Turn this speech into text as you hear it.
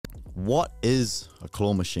What is a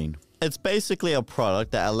claw machine? It's basically a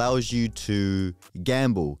product that allows you to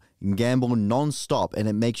gamble non-stop, and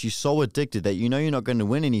it makes you so addicted that you know you're not going to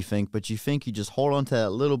win anything, but you think you just hold on to that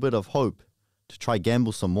little bit of hope to try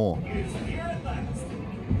gamble some more.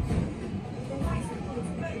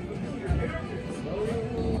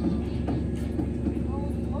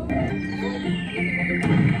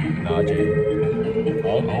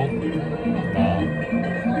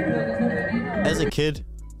 As a kid,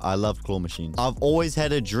 I loved claw machines. I've always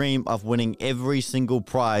had a dream of winning every single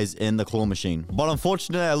prize in the claw machine. But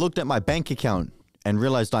unfortunately, I looked at my bank account and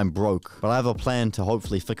realized I'm broke. But I have a plan to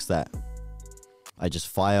hopefully fix that. I just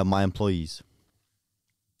fire my employees.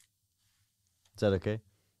 Is that okay?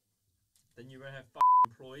 Then you're gonna have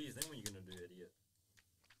employees, then what are you gonna do, idiot?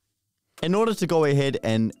 In order to go ahead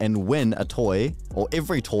and win a toy, or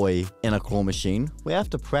every toy in a claw machine, we have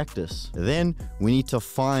to practice. Then we need to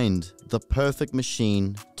find the perfect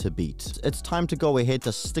machine to beat. It's time to go ahead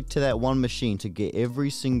to stick to that one machine to get every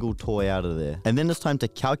single toy out of there. And then it's time to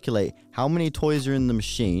calculate how many toys are in the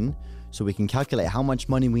machine so we can calculate how much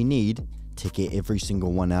money we need to get every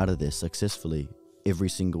single one out of there successfully. Every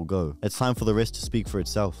single go. It's time for the rest to speak for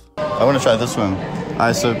itself. I want to try this one.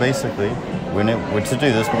 Alright, so basically, to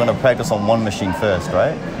do this, we're going to practice on one machine first,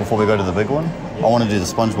 right? Before we go to the big one. I want to do the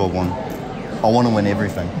SpongeBob one. I want to win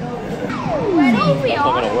everything. That's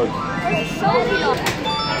not going to work.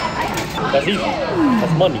 That's easy.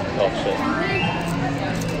 That's money. Oh shit.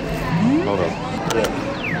 Hold up. Yeah.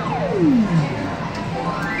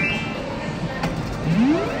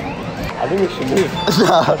 I think we should move.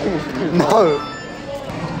 Nah, I think we should move. no.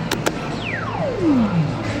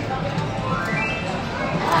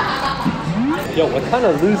 Yo, we're kind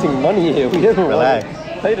of losing money here. We haven't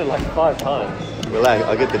played it like 5 times. Relax,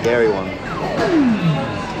 I'll get the dairy one.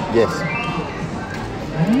 Yes.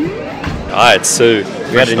 Alright, so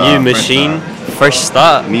we had a new machine. Fresh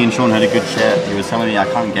start. Me and Sean had a good chat. He was telling me I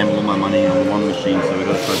can't gamble all my money on one machine, so we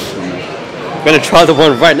got to try this one. We're going to try the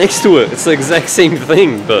one right next to it. It's the exact same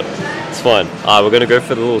thing, but it's fine. Alright, we're going to go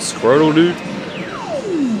for the little scrotal dude.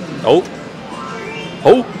 Oh.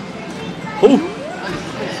 Oh. Oh.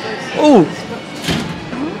 Oh.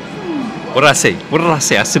 What did I say? What did I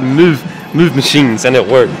say? I said move machines, and it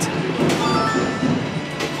worked.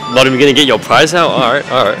 Not even gonna get your prize out? Alright.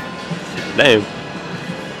 Damn.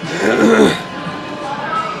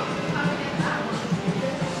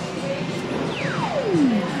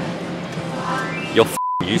 You're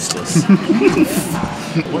useless.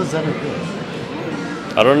 What is that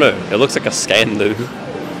again? I don't know. It looks like a scam, dude.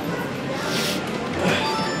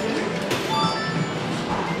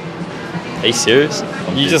 Are you serious?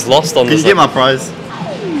 You just lost on this. Can you get my prize?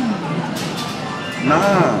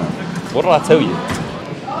 Nah. What did I tell you?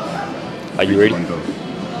 Are you ready? Can you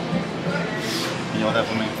hold that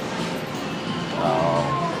for me? Oh.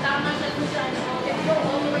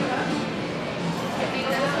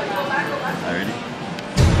 Are you ready?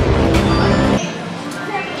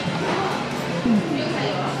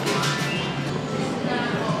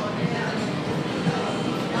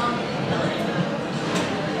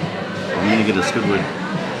 I'm gonna get a Squidward.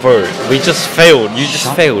 Bro, we just failed. You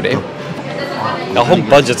just failed. The whole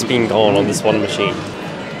budget's been gone on this one machine.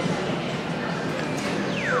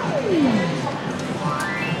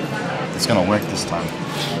 It's gonna work this time.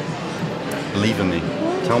 Believe in me.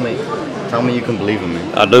 Tell me you can believe in me.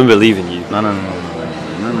 I don't believe in you. No.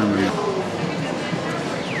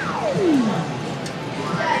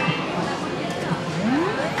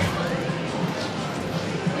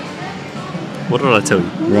 What did I tell you?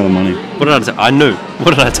 We're out of money. What did I tell you? I know.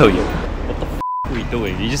 What did I tell you? What the f are we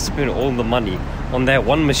doing? You just spent all the money on that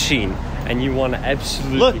one machine and you won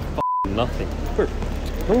absolutely nothing. Bro,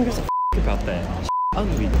 no one gives a f about that. It's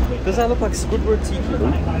ugly. Does that look like Squidward to you?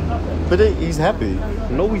 But he's happy.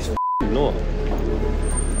 No, he's not.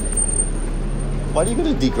 Why are you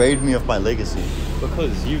gonna degrade me of my legacy?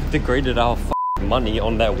 Because you've degraded our money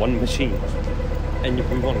on that one machine. And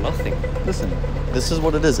we want nothing. Listen, this is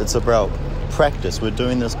what it is. It's about practice. We're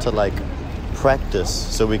doing this to like practice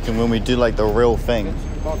so we can, when we do like the real thing,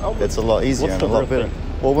 it's a lot easier and a lot better.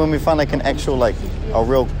 Well, when we find like an actual, like a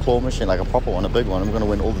real claw machine, like a proper one, a big one, I'm gonna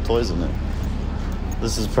win all the toys in it.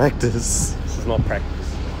 This is practice. This is not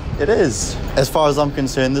practice. It is. As far as I'm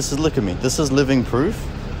concerned, this is, look at me, this is living proof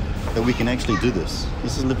that we can actually do this.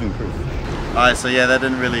 This is living proof. Alright, so yeah, that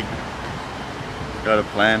didn't really go to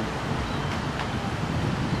plan.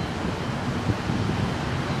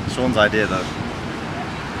 Sean's idea though.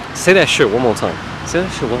 Say that shit one more time. Say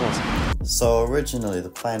that shit one more time. So originally the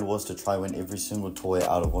plan was to try win every single toy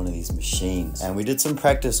out of one of these machines. And we did some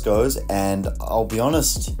practice goes, and I'll be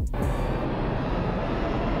honest,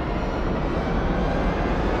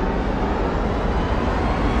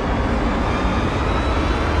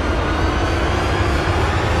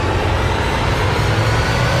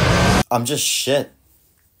 I'm just shit.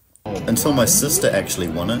 Until my sister actually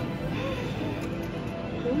won it.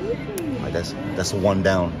 Like that's one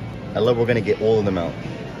down. I love we're gonna get all of them out.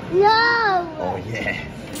 No! Oh yeah.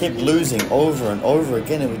 Kept losing over and over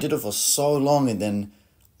again, and we did it for so long, and then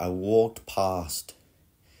I walked past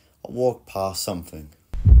something.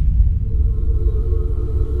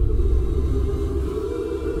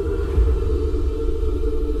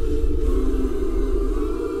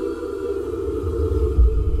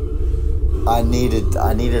 I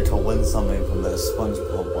needed to win something from that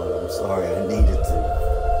SpongeBob one. I'm sorry, I needed to.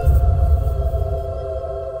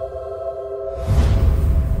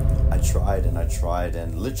 I tried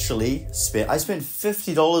and literally I spent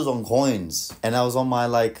 $50 on coins, and I was on my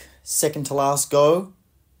like second to last go.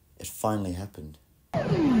 It finally happened.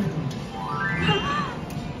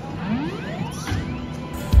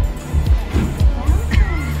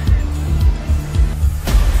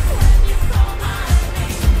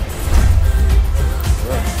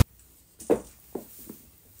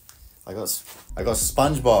 I got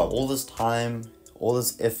SpongeBob. All this time, all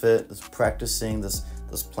this effort, this practicing, this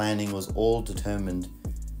planning was all determined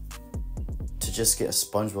to just get a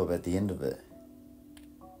SpongeBob at the end of it.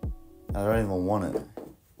 I don't even want it.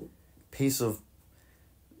 Piece of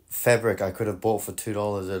fabric I could have bought for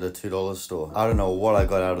 $2 at a $2 store. I don't know what I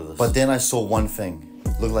got out of this. But then I saw one thing.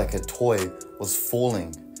 It looked like a toy was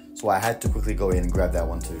falling. So I had to quickly go in and grab that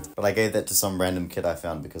one too. But I gave that to some random kid I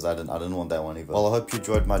found because I didn't want that one either. Well, I hope you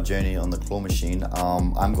enjoyed my journey on the claw machine.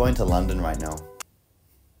 I'm going to London right now.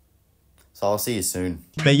 So I'll see you soon.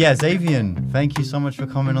 But yeah, Xavian, thank you so much for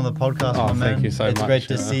coming on the podcast, my man. Thank you so much. It's great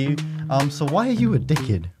to see you. So why are you a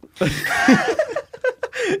dickhead?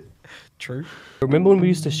 True. Remember when we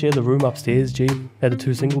used to share the room upstairs, G? Had the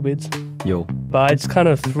 2 single beds? Yo. But I just kind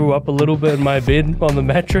of threw up a little bit in my bed on the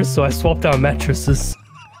mattress, so I swapped our mattresses.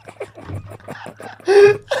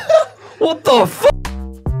 What the fuck?